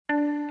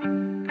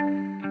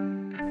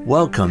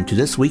Welcome to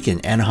This Week in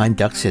Anaheim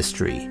Ducks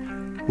History,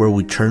 where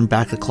we turn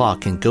back the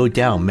clock and go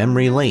down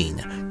memory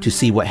lane to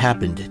see what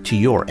happened to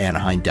your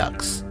Anaheim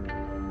Ducks.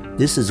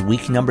 This is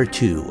week number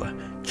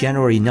 2,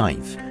 January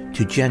 9th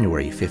to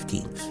January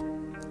 15th.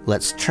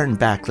 Let's turn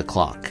back the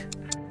clock.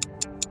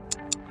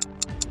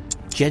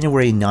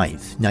 January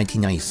 9th,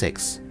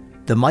 1996.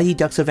 The Mighty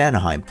Ducks of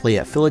Anaheim play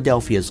at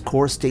Philadelphia's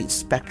Core State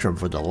Spectrum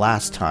for the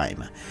last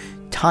time,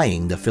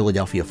 tying the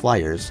Philadelphia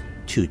Flyers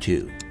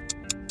 2-2.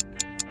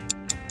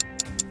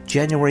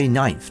 January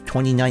 9th,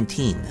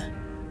 2019.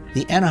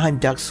 The Anaheim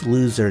Ducks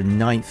lose their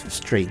 9th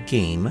straight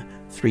game,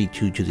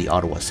 3-2 to the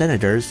Ottawa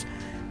Senators,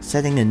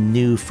 setting a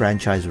new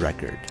franchise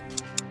record.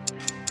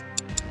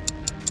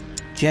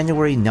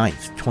 January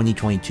 9th,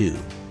 2022.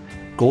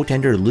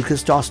 Goaltender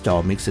Lukas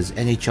Dostal makes his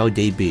NHL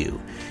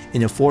debut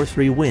in a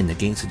 4-3 win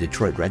against the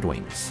Detroit Red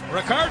Wings.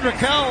 Rickard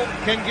Rakell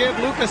can give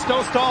Lukas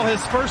Dostal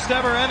his first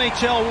ever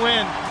NHL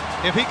win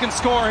if he can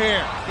score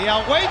here. He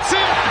outweights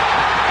him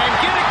and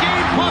get a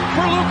game puck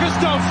for Lukas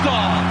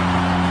Dostal.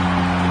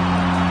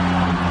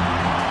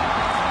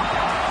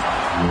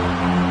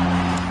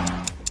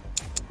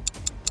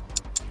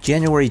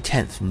 January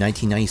 10th,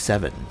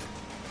 1997.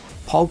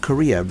 Paul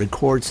Kariya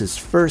records his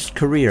first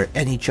career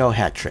NHL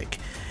hat trick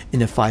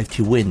in a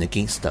 5-2 win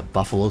against the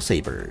Buffalo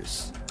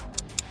Sabres.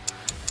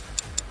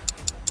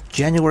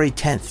 January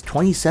 10th,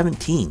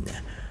 2017.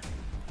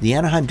 The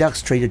Anaheim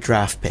Ducks trade a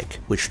draft pick,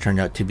 which turned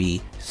out to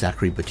be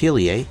Zachary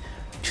Boutillier,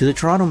 to the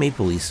Toronto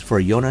Maple Leafs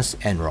for Jonas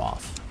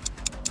Enroth.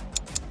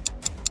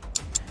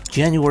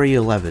 January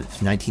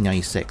 11th,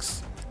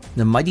 1996.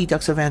 The Mighty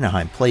Ducks of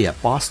Anaheim play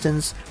at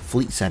Boston's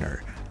Fleet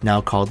Center,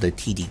 now called the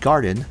TD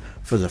Garden,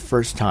 for the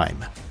first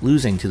time,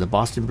 losing to the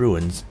Boston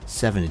Bruins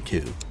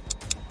 7-2.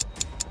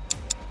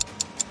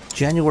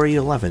 January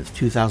 11th,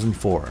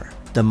 2004.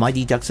 The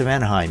Mighty Ducks of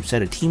Anaheim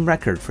set a team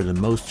record for the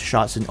most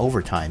shots in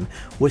overtime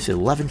with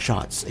 11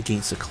 shots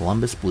against the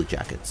Columbus Blue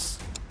Jackets.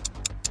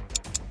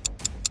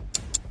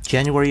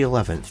 January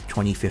 11th,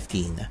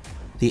 2015.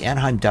 The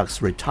Anaheim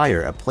Ducks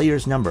retire a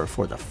player's number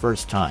for the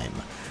first time,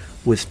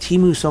 with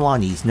Teemu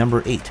Selanne's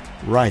number 8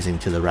 rising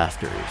to the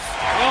rafters.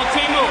 Well,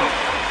 Teemu,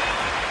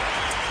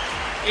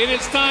 it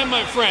is time,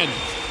 my friend.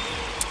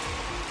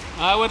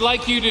 I would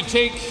like you to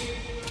take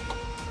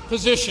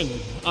position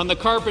on the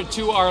carpet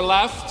to our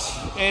left.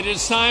 It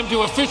is time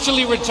to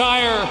officially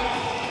retire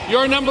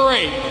your number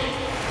 8.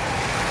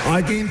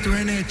 I came to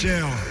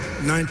NHL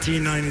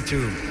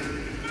 1992,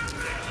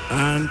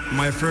 and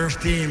my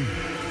first team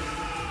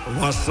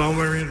was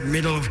somewhere in the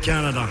middle of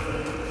Canada,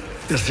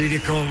 the city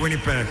called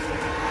Winnipeg.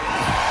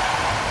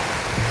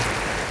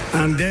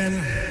 And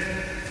then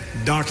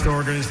Ducks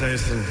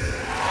organization.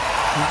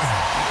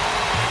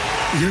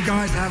 You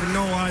guys have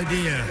no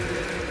idea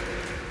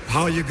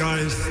how you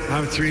guys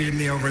have treated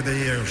me over the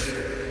years.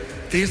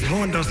 This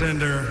Honda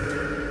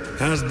Center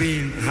has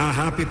been a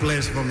happy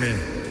place for me.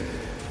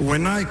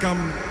 When I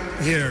come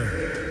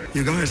here,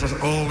 you guys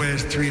have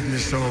always treated me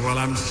so well.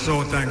 I'm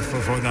so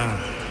thankful for that.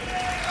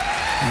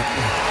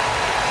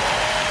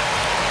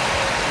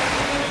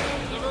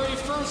 The very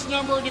first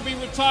number to be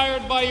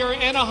retired by your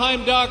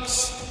Anaheim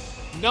Ducks,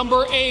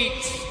 number 8,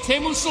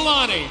 Teemu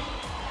Selanne.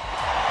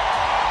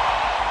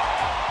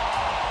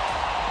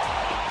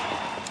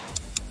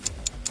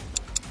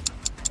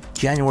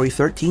 January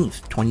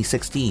 13th,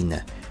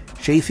 2016.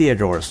 Shea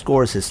Theodore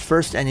scores his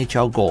first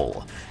NHL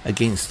goal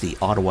against the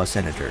Ottawa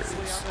Senators.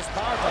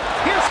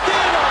 Here's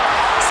Theodore!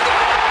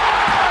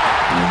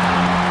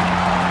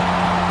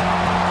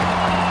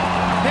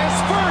 His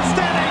first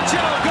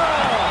NHL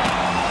goal!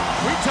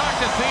 We talked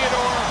to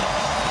Theodore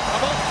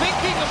about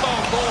thinking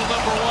about goal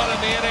number 1 in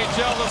the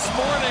NHL this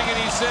morning, and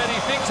he said he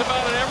thinks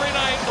about it every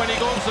night when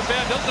he goes to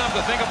bed. Doesn't have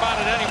to think about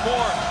it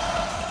anymore.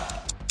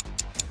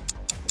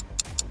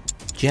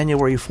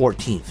 January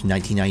 14th,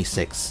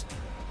 1996.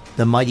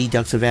 The Mighty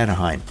Ducks of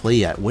Anaheim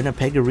play at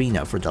Winnipeg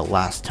Arena for the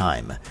last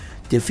time,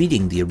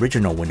 defeating the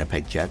original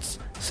Winnipeg Jets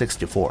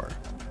 6-4.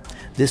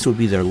 This would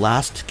be their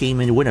last game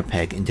in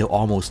Winnipeg until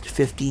almost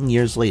 15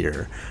 years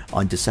later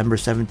on December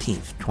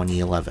 17th,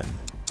 2011.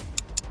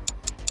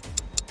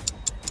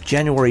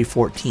 January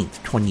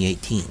 14th,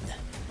 2018.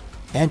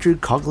 Andrew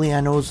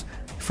Cogliano's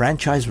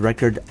franchise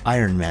record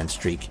Ironman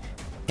streak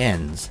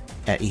ends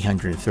at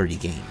 830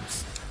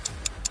 games.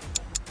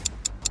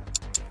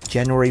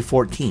 January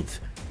 14th,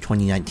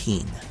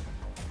 2019.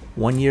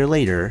 1 year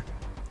later,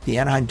 the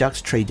Anaheim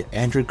Ducks trade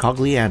Andrew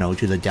Cogliano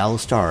to the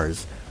Dallas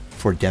Stars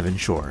for Devon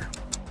Shore.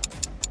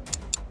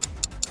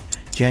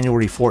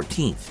 January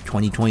 14th,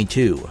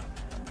 2022.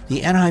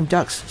 The Anaheim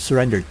Ducks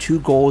surrendered 2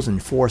 goals in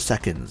 4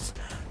 seconds,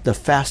 the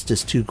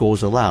fastest 2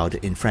 goals allowed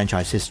in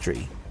franchise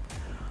history.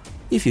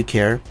 If you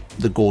care,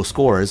 the goal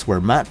scorers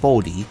were Matt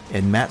Boldy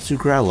and Matt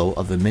Zuccarello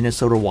of the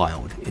Minnesota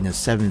Wild in a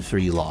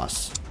 7-3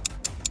 loss.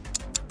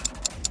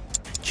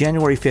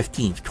 January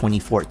 15th,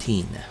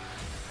 2014.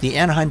 The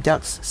Anaheim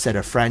Ducks set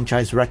a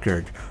franchise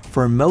record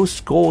for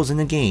most goals in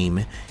a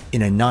game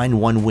in a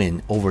 9-1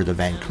 win over the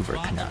Vancouver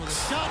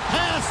Canucks. Shot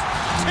pass,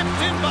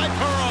 tipped in by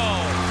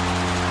Perreault.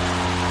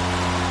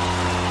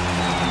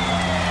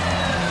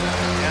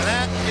 And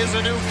that is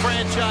a new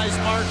franchise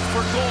mark for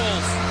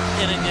goals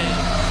in a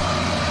game.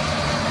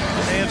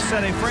 They have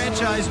set a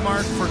franchise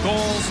mark for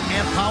goals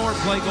and power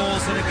play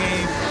goals in a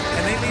game,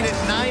 and they lead it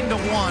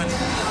 9-1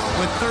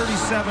 with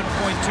 37.2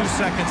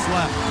 seconds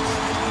left.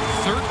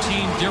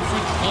 13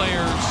 different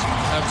players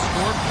have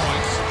scored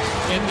points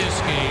in this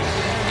game.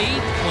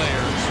 8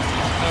 players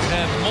have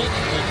had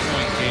multiple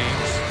point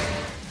games.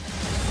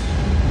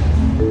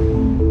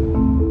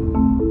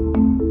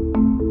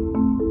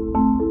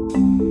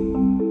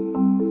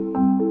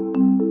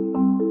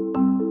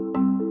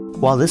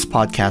 While this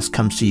podcast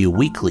comes to you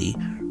weekly,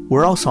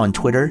 we're also on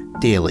Twitter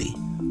daily.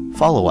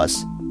 Follow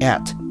us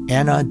at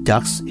Anna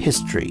Ducks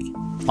History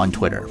on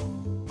Twitter.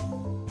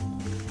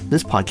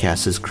 This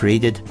podcast is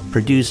created,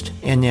 produced,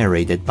 and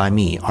narrated by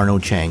me,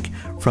 Arnold Chang,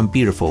 from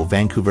beautiful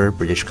Vancouver,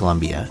 British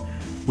Columbia.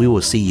 We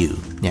will see you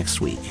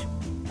next week.